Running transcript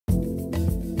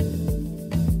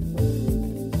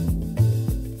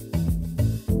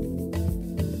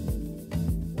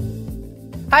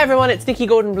Hi everyone, it's Nicky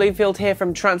Gordon-Bloomfield here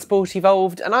from Transport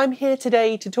Evolved, and I'm here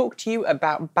today to talk to you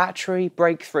about battery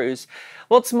breakthroughs.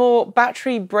 What's more,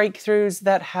 battery breakthroughs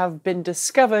that have been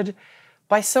discovered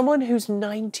by someone who's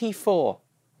 94.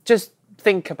 Just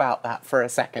think about that for a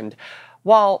second.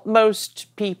 While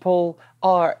most people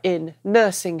are in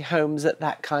nursing homes at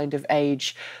that kind of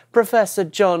age, Professor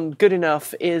John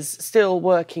Goodenough is still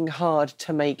working hard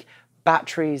to make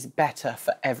batteries better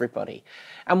for everybody.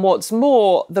 And what's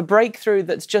more, the breakthrough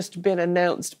that's just been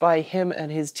announced by him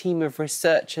and his team of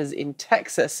researchers in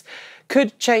Texas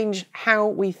could change how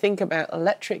we think about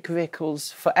electric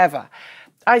vehicles forever.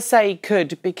 I say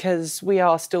could because we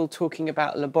are still talking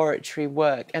about laboratory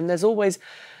work, and there's always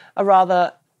a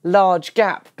rather large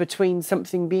gap between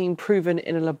something being proven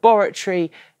in a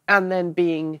laboratory and then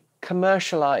being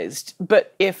commercialized.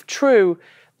 But if true,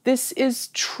 this is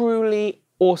truly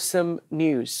awesome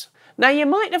news. Now, you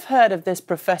might have heard of this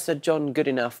Professor John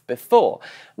Goodenough before.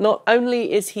 Not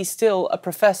only is he still a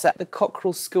professor at the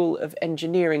Cockrell School of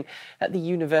Enegineering at the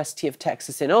University of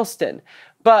Texas in Austin,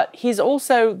 but he's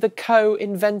also the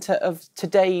co-inventor of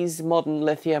today's modern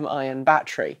lithium-ion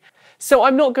battery. So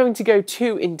I'm not going to go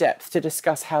too in-depth to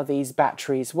discuss how these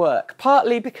batteries work,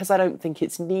 partly because I don't think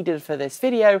it's needed for this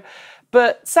video,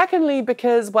 but secondly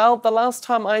because, well, the last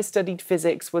time I studied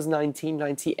physics was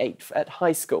 1998 at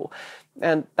high school,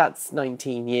 and that's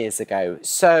 19 years ago,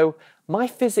 so my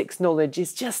physics knowledge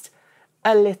is just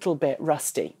a little bit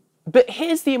rusty. But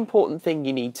here's the important thing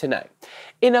you need to know.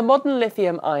 In a modern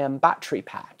lithium-ion battery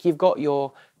pack, you've got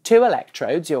your two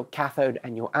electrodes, your cathode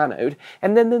and your anode,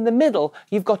 and then in the middle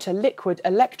you've got a liquid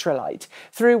electrolyte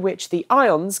through which the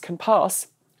ions can pass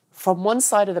from one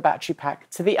side of the battery pack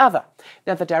to the other.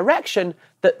 Now, the direction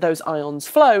that those ions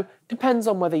flow depends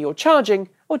on whether you're charging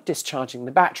or discharging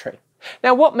the battery.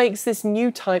 Now, what makes this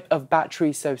new type of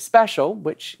battery so special,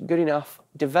 which Goodenough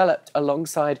developed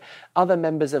alongside other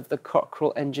members of the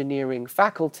Cockrell Engineering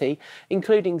faculty,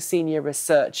 including senior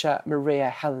researcher Maria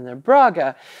Helena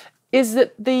Braga, is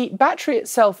that the battery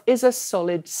itself is a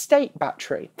solid-state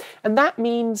battery. And that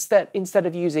means that instead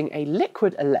of using a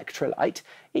liquid electrolyte,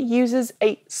 it uses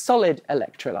a solid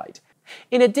electrolyte.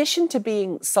 In addition to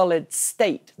being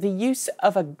solid-state, the use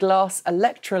of a glass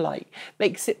electrolyte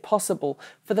makes it possible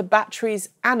for the battery's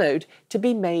anode to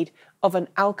be made of an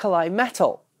alkali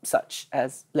metal, such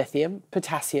as lithium,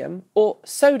 potassium, or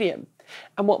sodium.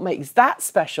 And what makes that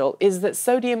special is that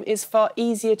sodium is far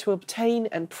easier to obtain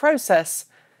and process,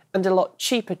 and a lot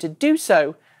cheaper to do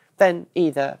so than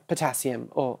either potassium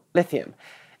or lithium.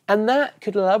 And that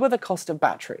could lower the cost of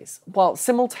batteries, while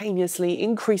simultaneously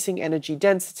increasing energy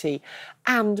density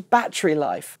and battery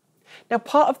life. Now,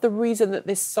 part of the reason that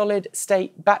this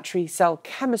solid-state battery cell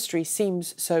chemistry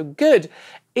seems so good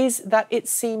is that it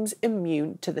seems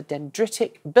immune to the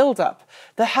dendritic buildup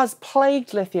that has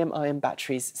plagued lithium-ion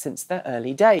batteries since their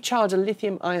early days. Charge a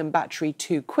lithium-ion battery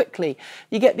too quickly,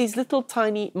 you get these little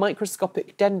tiny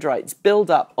microscopic dendrites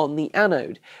build up on the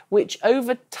anode, which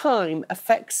over time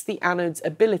affects the anode's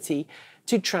ability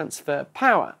to transfer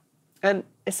power and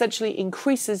essentially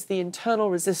increases the internal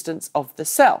resistance of the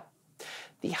cell.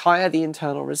 The higher the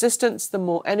internal resistance, the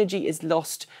more energy is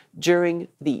lost during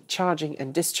the charging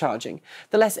and discharging.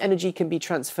 The less energy can be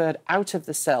transferred out of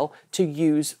the cell to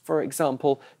use, for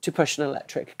example, to push an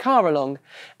electric car along,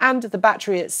 and the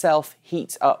battery itself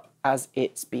heats up as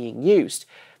it's being used.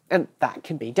 And that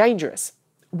can be dangerous.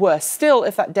 Worse still,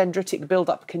 if that dendritic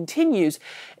buildup continues,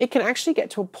 it can actually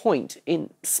get to a point in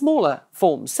smaller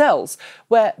form cells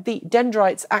where the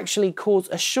dendrites actually cause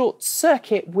a short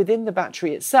circuit within the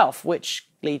battery itself, which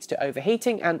leads to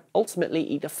overheating and ultimately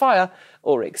either fire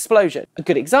or explosion. A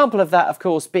good example of that, of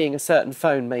course, being a certain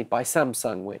phone made by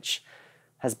Samsung, which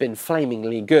has been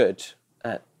flamingly good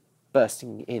at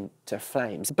bursting into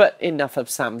flames. But enough of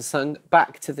Samsung,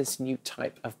 back to this new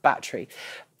type of battery.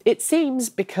 It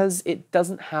seems, because it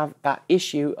doesn't have that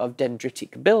issue of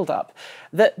dendritic buildup,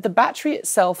 that the battery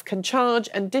itself can charge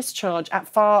and discharge at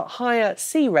far higher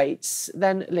C rates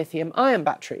than lithium-ion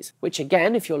batteries, which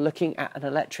again, if you're looking at an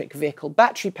electric vehicle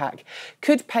battery pack,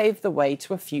 could pave the way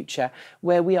to a future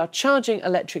where we are charging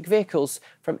electric vehicles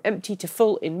from empty to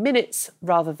full in minutes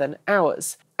rather than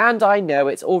hours. And I know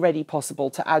it's already possible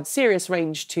to add serious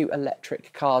range to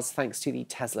electric cars thanks to the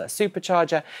Tesla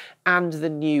supercharger and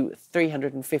the new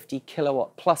 350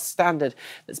 kilowatt plus standard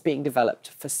that's being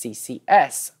developed for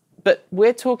CCS. But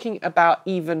we're talking about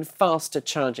even faster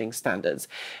charging standards,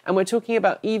 and we're talking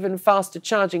about even faster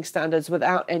charging standards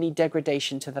without any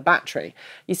degradation to the battery.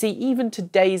 You see, even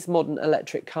today's modern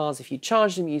electric cars, if you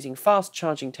charge them using fast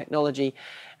charging technology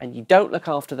and you don't look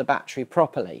after the battery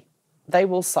properly, they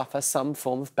will suffer some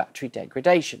form of battery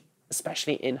degradation.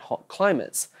 especially in hot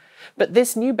climates. But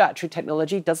this new battery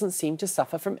technology doesn't seem to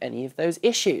suffer from any of those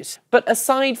issues. But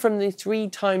aside from the 3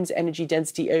 times energy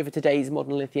density over today's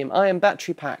modern lithium-ion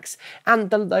battery packs,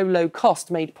 and the low cost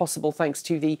made possible thanks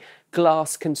to the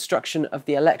glass construction of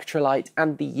the electrolyte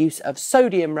and the use of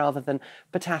sodium rather than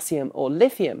potassium or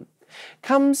lithium,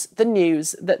 comes the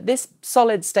news that this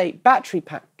solid-state battery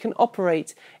pack can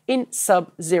operate in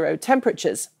sub-zero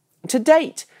temperatures. To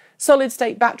date,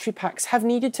 solid-state battery packs have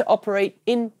needed to operate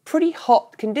in pretty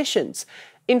hot conditions.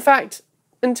 In fact,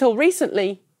 until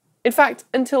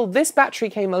this battery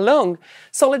came along,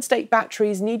 solid-state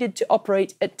batteries needed to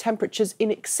operate at temperatures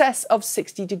in excess of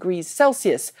 60 degrees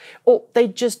Celsius, or they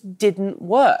just didn't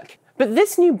work. But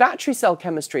this new battery cell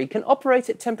chemistry can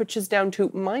operate at temperatures down to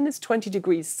 -20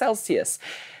 degrees Celsius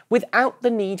without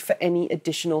the need for any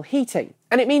additional heating.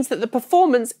 And it means that the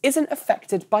performance isn't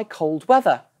affected by cold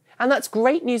weather. And that's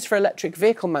great news for electric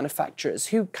vehicle manufacturers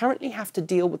who currently have to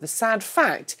deal with the sad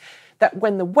fact that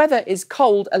when the weather is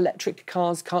cold, electric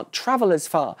cars can't travel as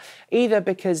far, either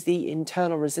because the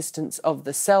internal resistance of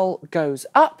the cell goes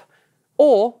up,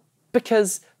 or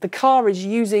because the car is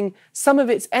using some of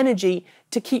its energy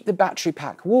to keep the battery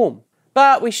pack warm.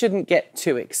 But we shouldn't get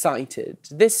too excited.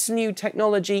 This new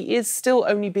technology is still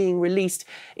only being released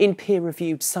in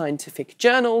peer-reviewed scientific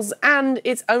journals, and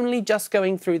it's only just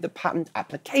going through the patent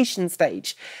application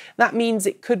stage. That means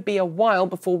it could be a while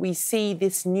before we see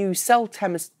this new cell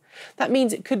chemistry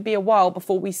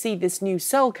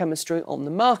on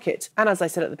the market. And as I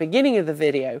said at the beginning of the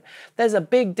video, there's a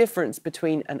big difference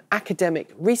between an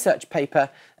academic research paper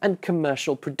and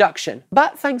commercial production.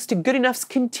 But thanks to Goodenough's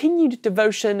continued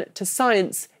devotion to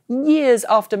science, years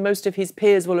after most of his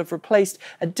peers will have replaced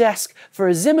a desk for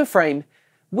a Zimmer frame,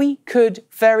 we could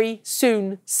very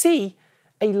soon see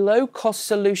a low-cost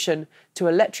solution to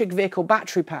electric vehicle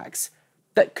battery packs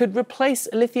that could replace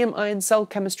lithium-ion cell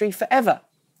chemistry forever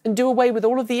and do away with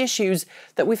all of the issues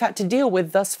that we've had to deal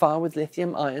with thus far with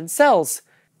lithium-ion cells.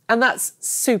 And that's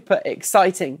super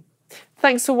exciting.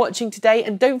 Thanks for watching today,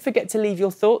 and don't forget to leave your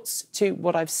thoughts to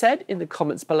what I've said in the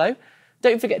comments below.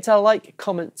 Don't forget to like,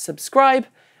 comment, subscribe,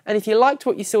 and if you liked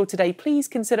what you saw today, please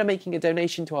consider making a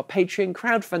donation to our Patreon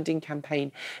crowdfunding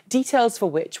campaign, details for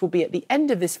which will be at the end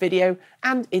of this video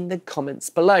and in the comments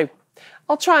below.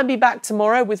 I'll try and be back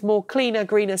tomorrow with more cleaner,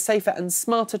 greener, safer and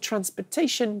smarter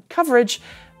transportation coverage.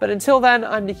 But until then,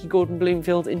 I'm Nikki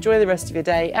Gordon-Bloomfield. Enjoy the rest of your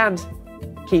day and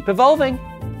keep evolving.